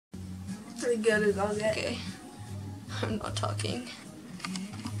We go to go get. Okay. I'm not talking.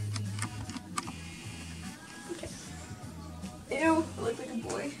 Okay. Ew, I look like a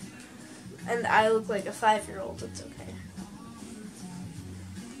boy. And I look like a 5-year-old. It's okay.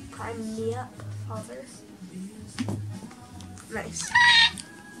 Prime me up, father. Nice.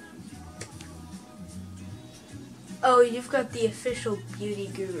 Oh, you've got the official beauty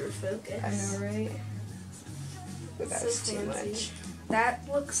guru focus. I know, right? But that So was too fancy. much. That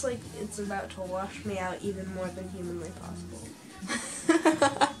looks like it's about to wash me out even more than humanly possible.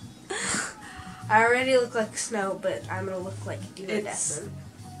 I already look like snow, but I'm gonna look like iridescent.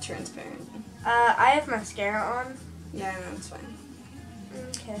 Transparent. I have mascara on. Yeah, I know, it's fine.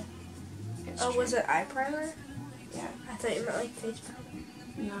 Okay. It's Oh, was it eye primer? Yeah. I thought you meant like face primer.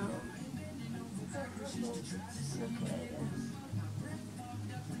 No. Okay.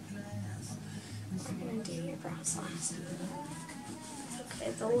 I'm gonna do your brows last.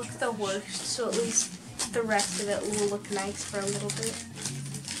 Okay, they'll look the worst, so at least the rest of it will look nice for a little bit.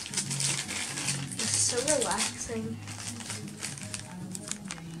 It's so relaxing.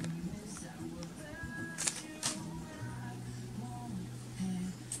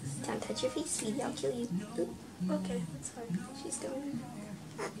 Don't touch your face, sweetie. I'll kill you. Oop. Okay, that's fine. She's doing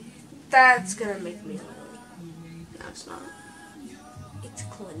That's gonna make me oily. No, it's not. It's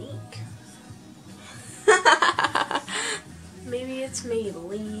Clinique. Maybe it's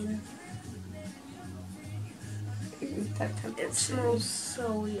Maybelline. It smells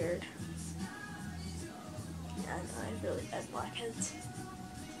so weird. Yeah, I know, I have really bad blackheads.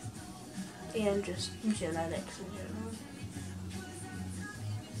 And just genetics in general.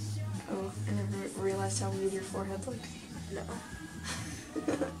 Oh, I never realized how weird your forehead looked. No.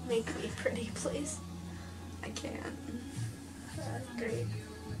 Make me pretty, please. I can't. Great.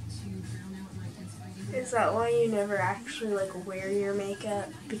 Is that why you never actually like wear your makeup?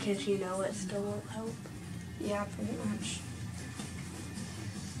 Because you know it still won't help? Yeah, pretty much.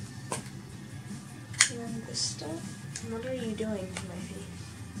 And then this stuff. What are you doing to my face?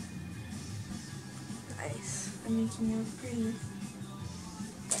 Nice. I'm making you look pretty.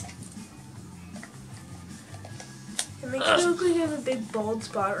 It makes me look like I have a big bald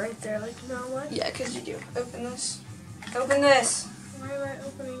spot right there. Like, you know what? Yeah, because you do. Open this. Open this! Why am I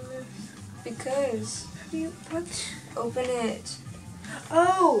opening this? Because. How do you, what? Open it.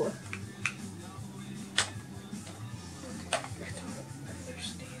 Oh! I don't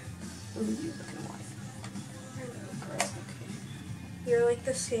understand. Ooh, you looking white. I know, girl. Okay. You're like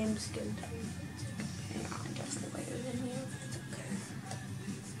the same skin tone. Hang on, I'm definitely whiter than you.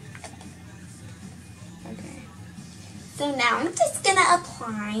 Okay. Okay. So now I'm just gonna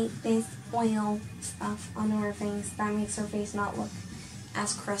apply this oil stuff on her face. That makes her face not look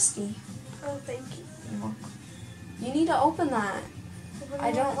as crusty. Oh, thank you. Look. You need to open that. Open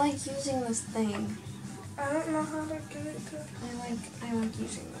I don't what? like using this thing. I don't know how to get it to. I like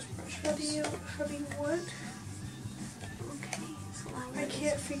using this brush. How do you what? Okay. So I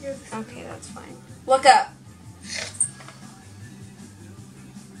can't figure this out. Okay, that's fine. Look up.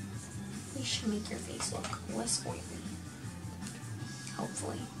 We should make your face look less oily.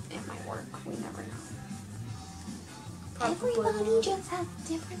 Hopefully, it might work. We never know. Probably Everybody won't. just has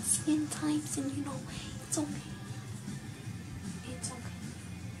different skin types, and you know, it's okay. It's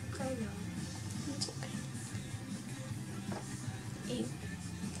okay. I know. It's okay. Ew.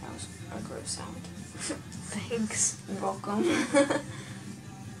 That was a gross sound. Thanks. You're welcome.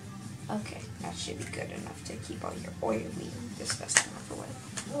 Okay, that should be good enough to keep all your oily, disgusting stuff away.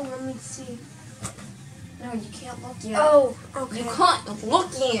 Oh, let me see. No, you can't look yet. Oh, okay. You can't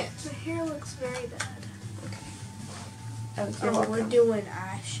look yet. My hair looks very bad. Okay. Oh, you're Oh, welcome. we're doing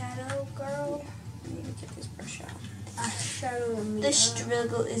eyeshadow, girl. I need to get this brush out. Eyeshadow me. The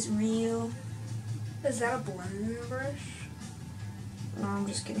struggle is real. Is that a blending brush? No, I'm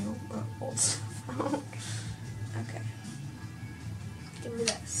just getting old stuff out. Okay. Give me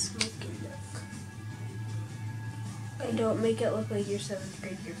that smoky look. And don't make it look like your 7th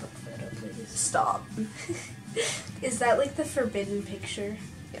grade yearbook photo, please. Stop. Is that like the forbidden picture?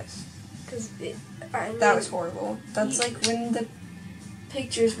 Yes. Because That was horrible. That's like when the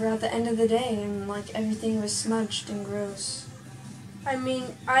pictures were at the end of the day and like everything was smudged and gross. I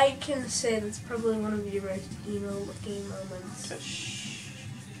mean, I can say that's probably one of your most emo looking moments. At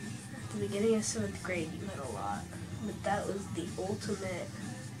the beginning of 7th grade, you had a lot. But that was the ultimate.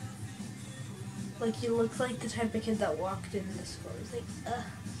 Like, you looked like the type of kid that walked into school. It was like, ugh.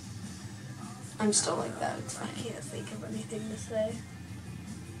 I'm still like that. It's I fine. can't think of anything to say.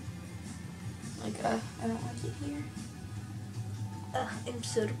 Like, I don't like it here. Ugh, I'm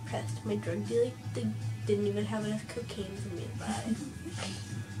so depressed. My drug dealer didn't even have enough cocaine for me to buy.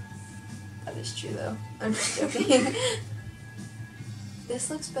 That is true though. I'm just joking. This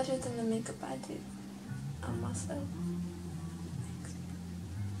looks better than the makeup I did on myself.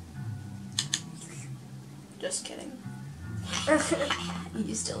 Just kidding.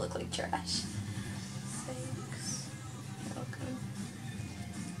 You still look like trash. Thanks. You're welcome.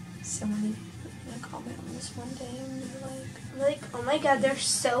 Someone gonna comment on this one day and be like, oh my god, they're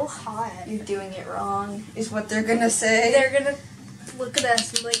so hot. you're doing it wrong, is what they're gonna say. They're gonna look at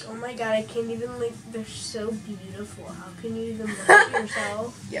us and like, oh my god, I can't even, like, they're so beautiful. How can you even look at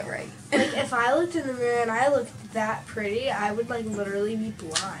yourself? Yeah, right. Like, if I looked in the mirror and I looked that pretty, I would, like, literally be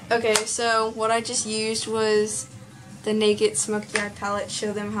blind. Okay, so what I just used was the Naked Smoky Eye palette.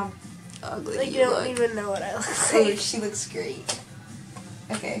 Show them how ugly Like, you you don't look. even know what I look Oh, like. she looks great.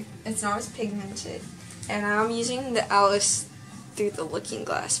 Okay, it's not as pigmented. And now I'm using the Alice Through the Looking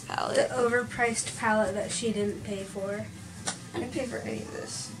Glass palette. The overpriced palette that she didn't pay for. I didn't pay for any of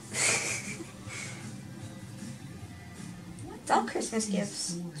this. It's all Christmas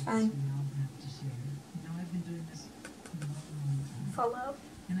gifts. It's fine. Follow.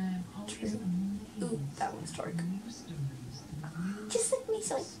 True. Ooh, that one's dark. Just like me,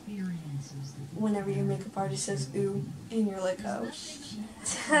 so whenever your makeup artist says ooh, and you're like, oh.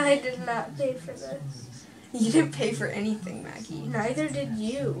 I did not pay for this. You didn't pay for anything, Maggie. Neither did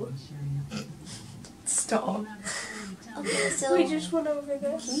you. Stop. Okay, so We just went over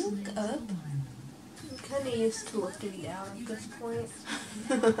this. can you look up? I'm kind of used to looking down at this point.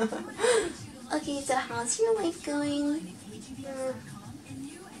 Okay, so how's your life going? Uh,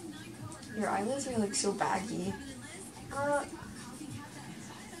 Your eyelids are like so baggy.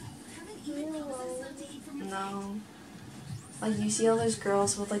 No. Like you see all those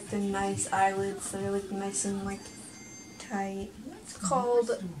girls with like the nice eyelids that are like nice and like tight. It's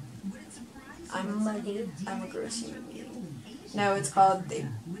called I'm money. a gross human being. No, it's called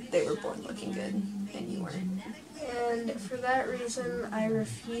they were born looking good and you weren't. And for that reason, I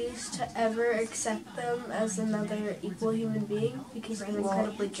refuse to ever accept them as another equal human being because I'm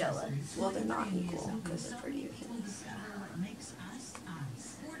incredibly jealous. Well, they're not equal because they're prettier than us.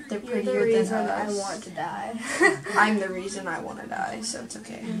 They're You're prettier the reason than I us. want to die. I'm the reason I want to die, so it's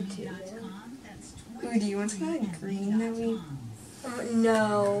okay. Me too. Ooh, do you want some kind of green that we?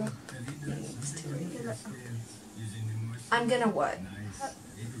 No. It's too late. You're not- I'm gonna what?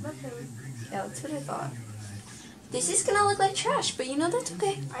 Nothing. Yeah, that's what I thought. This is gonna look like trash, but you know that's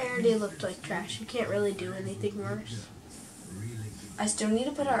okay. I already looked like trash. You can't really do anything worse. I still need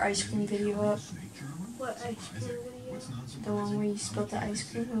to put our ice cream video up. What ice cream video? The one where you spilled the ice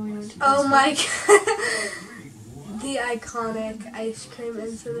cream when we went to Oh Costco. my god. The iconic ice cream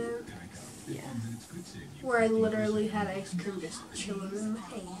incident Yeah. where I literally had ice cream just chilling in my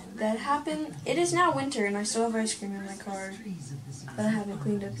hand. That happened. It is now winter and I still have ice cream in my car. But I haven't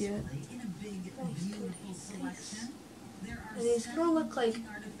cleaned up yet. And it's gonna look like,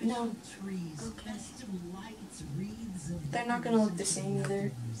 No, okay, they're not gonna look the same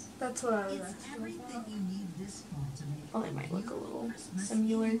either. that's what I was asking about. Well, they might look a little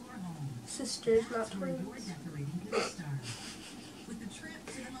similar. Sisters, not twins.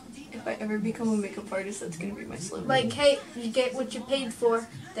 If I ever become a makeup artist, that's gonna be my slogan. Like, hey, you get what you paid for.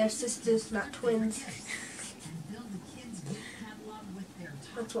 They're sisters, not twins.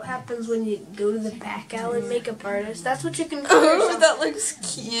 That's what happens when you go to the back alley makeup artist. That's what you can call Oh, yourself. that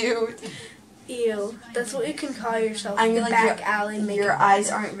looks cute. Ew. That's what you can call yourself. I mean, the like, back alley makeup Your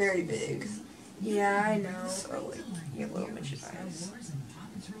eyes artist. aren't very big. Yeah, I know. So, like, you have little midget eyes.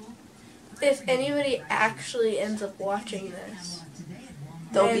 If anybody actually ends up watching this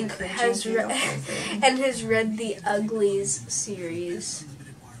They'll be and cringing has through the read whole thing. and has read the Uglies series,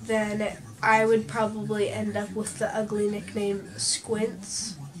 then I would probably end up with the ugly nickname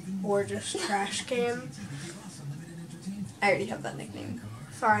Squints or just Trash Can. I already have that nickname.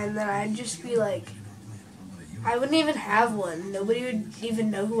 Fine, then I'd just be like, I wouldn't even have one. Nobody would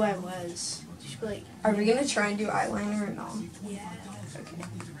even know who I was. Just be like, Are we gonna try and do eyeliner or no? yeah. Okay.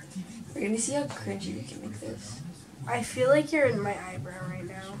 We're gonna see how cringy we can make this. I feel like you're in my eyebrow right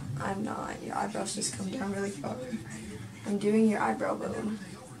now. I'm not. Your eyebrows just come down really far. I'm doing your eyebrow bone.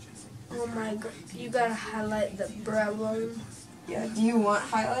 Oh my god, you gotta highlight the brow bone. Yeah. Do you want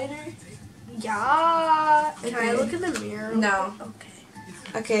highlighter? Yeah. Can I Okay. look in the mirror? No.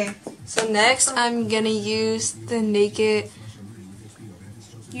 Okay. Okay. So next, I'm gonna use the Naked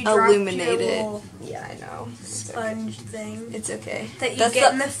You dropped Illuminated. your little Yeah, I know. sponge thing It's okay. that you That's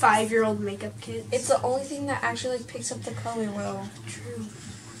get in the 5-year-old makeup kit. It's the only thing that actually like picks up the color well. True.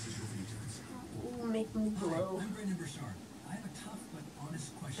 Ooh, make me glow.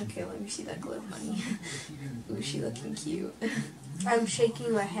 Okay, let me see that glow bunny. Ooh, she looking cute. I'm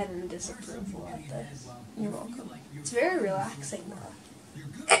shaking my head in disapproval at this. You're welcome. It's very relaxing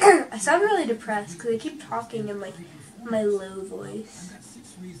though. I sound really depressed because I keep talking in like my low voice.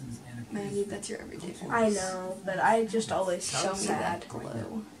 Maggie, that's your everyday voice. I know, but I just always Show sound me sad. that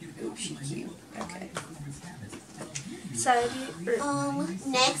glow. Ooh, she cute. Okay. So,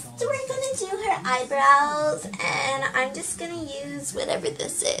 Next we're gonna do her eyebrows, and I'm just gonna use whatever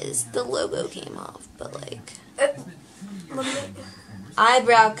this is. The logo came off, but like...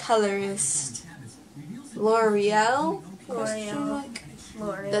 Eyebrow colorist. L'Oreal? L'Oreal.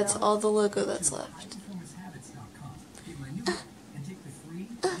 That's all the logo that's left.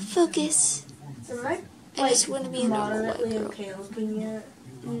 Focus. Am I I just want to be a normal white moderately girl. okay looking yet?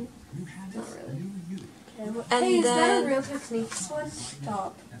 Not really. Okay. And Hey, is that then- a Real Techniques one?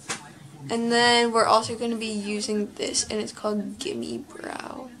 Stop. And then we're also going to be using this, and it's called Gimme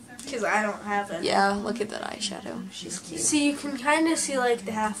Brow. Because I don't have it. Yeah, look at that eyeshadow. She's cute. So you can kind of see like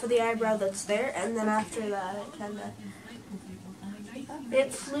the half of the eyebrow that's there, and then after that it kind of...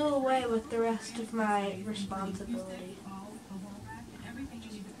 It flew away with the rest of my responsibility.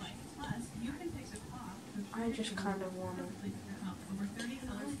 I just kind of want to...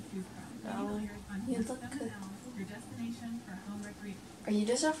 No. You look good. Are you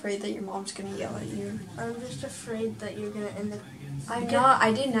just afraid that your mom's going to yell at you? I'm just afraid that you're going to end up... I'm not.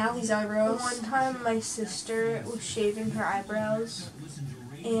 I did Natalie's The eyebrows. one time my sister was shaving her eyebrows,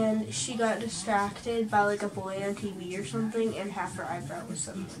 and she got distracted by like a boy on TV or something, and half her eyebrow was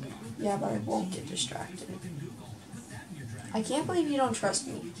suddenly gone. Yeah, but I won't get distracted. I can't believe you don't trust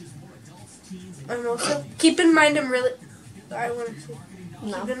me. I'm also... Keep in mind I want to see...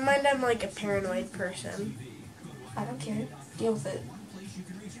 No, Keep in mind I'm like a paranoid person. I don't care. Deal with it.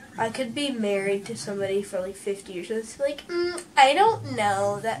 I could be married to somebody for like 50 years and it's like, I don't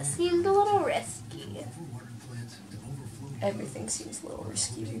know, that seemed a little risky. Everything seems a little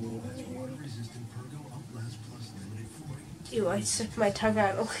risky to me. Ew, I stuck my tongue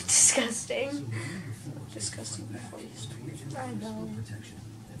out, it looked disgusting. Disgusting before you start. I know.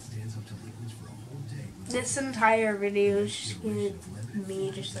 This entire video is just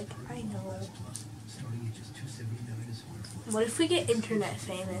me just like, I know. What if we get internet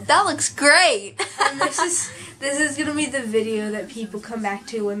famous? That looks great! And this is gonna be the video that people come back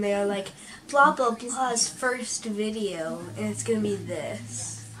to when they are like, blah blah blah's first video, and it's gonna be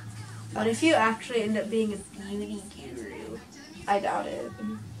this. What if you actually end up being a beauty guru? I doubt it.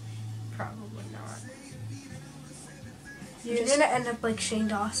 Probably not. You're gonna end up like Shane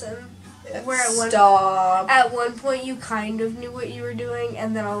Dawson, where at one point you kind of knew what you were doing,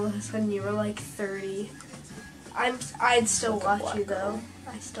 and then all of a sudden you were like 30. I'd still watch you though.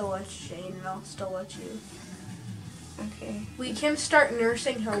 I still watch Shane, and I'll still watch you. Okay. We can start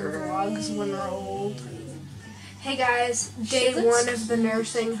nursing home vlogs when we're old. Hey guys, day one of the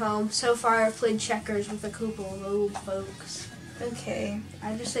nursing home. So far I've played checkers with a couple of old folks. Okay.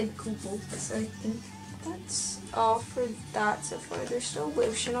 I just said couple. So I think that's all for that so far. There's still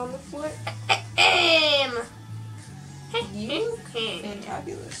lotion on the floor. You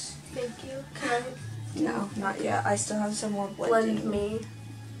fantabulous. Thank you. Can No, not yet. I still have some more I blending. blend me?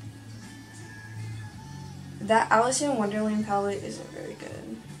 That Alice in Wonderland palette isn't very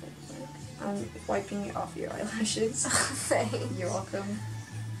good. I'm wiping it off your eyelashes. Thanks. You're welcome.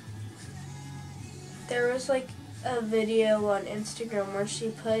 There was like a video on Instagram where she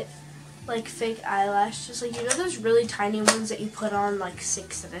put like fake eyelashes, like you know those really tiny ones that you put on like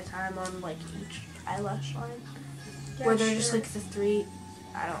 6 at a time on like each eyelash line, where they're just like the 3,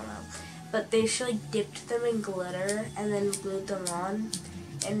 I don't know, but they actually dipped them in glitter and then glued them on,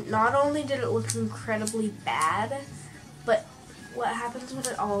 and not only did it look incredibly bad, but what happens when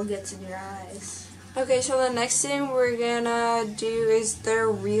it all gets in your eyes? Okay, so the next thing we're gonna do is their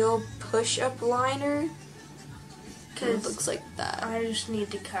real push-up liner. It looks like that. I just need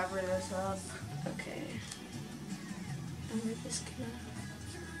to cover this up. Okay. And we're just gonna...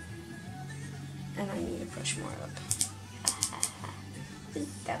 And I need to push more up.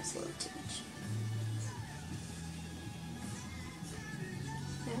 That was a little too much.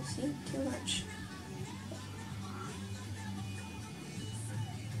 Yeah, see? Too much.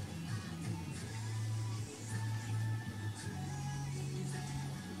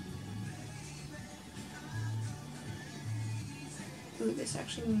 Ooh, this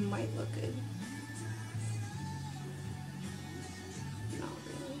actually might look good. Not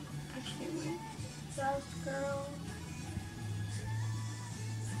really. Actually, it might. South girl.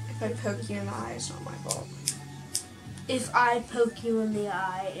 If I poke you in the eye, it's not my fault. If I poke you in the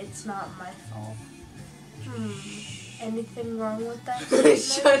eye, it's not my fault. anything wrong with that?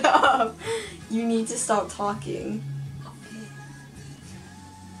 Shut up. You need to stop talking.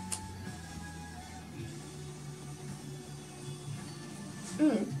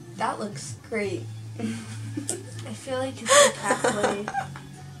 That looks great. I feel like it's like halfway.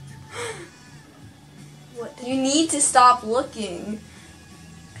 What? You need to stop looking.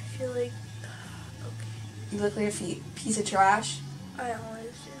 I feel like. You look like a piece of trash. I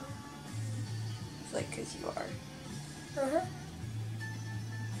always do. Like, because you are. Uh-huh.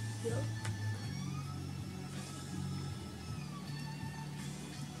 Yep.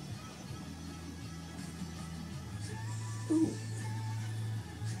 Ooh.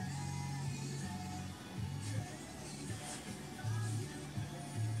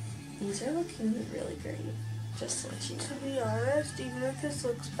 These are looking really great. Just to let you know. To be honest, even if this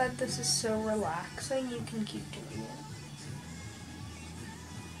looks bad, this is so relaxing, you can keep doing it.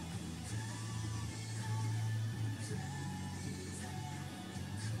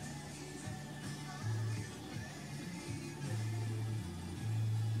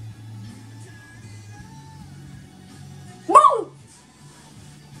 Woo!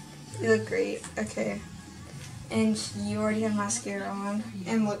 You look great. Okay. And you already have mascara on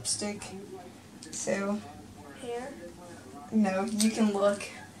and lipstick. So, Hair? no, you can look.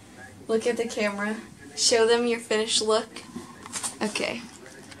 Look at the camera. Show them your finished look. Okay.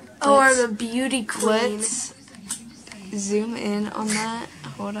 Oh, Let's- I'm a beauty queen. Let's zoom in on that.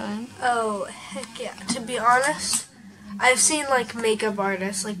 Hold on. Oh, heck yeah. To be honest, I've seen like makeup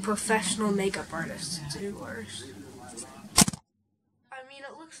artists, like professional makeup artists do worse. I mean,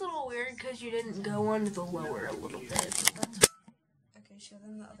 it looks a little weird because you didn't go on to the lower a little bit. But that's Okay, show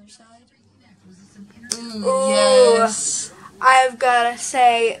them the other side. Ooh. Yes. I've gotta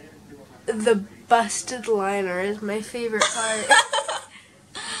say, the busted liner is my favorite part.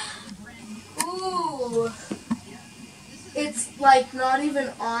 Ooh. It's like not even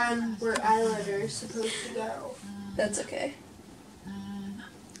on where eyeliner is supposed to go. That's okay. I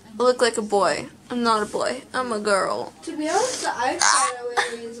look like a boy. I'm not a boy. I'm a girl. To be honest, the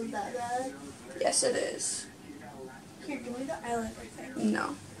eyeshadow area isn't that bad. Yes, it is. Here, give me the eyeliner thing.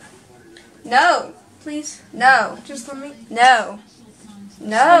 No. No. Please, No. just let me. No.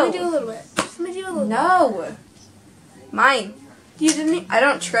 Let me do a No. little bit. Just let me do a little No. Mine. bit. You didn't. I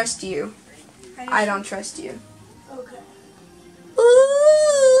don't trust you. I don't trust you. Okay.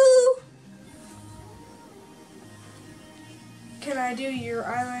 Ooh. Can I do your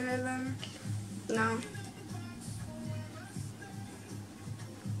eyeliner then? No.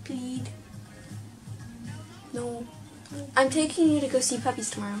 Please. No. I'm taking you to go see puppies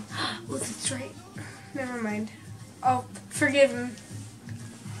tomorrow. Oh, that's right. Never mind. Oh, forgive me.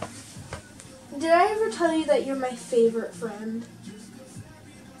 Did I ever tell you that you're my favorite friend?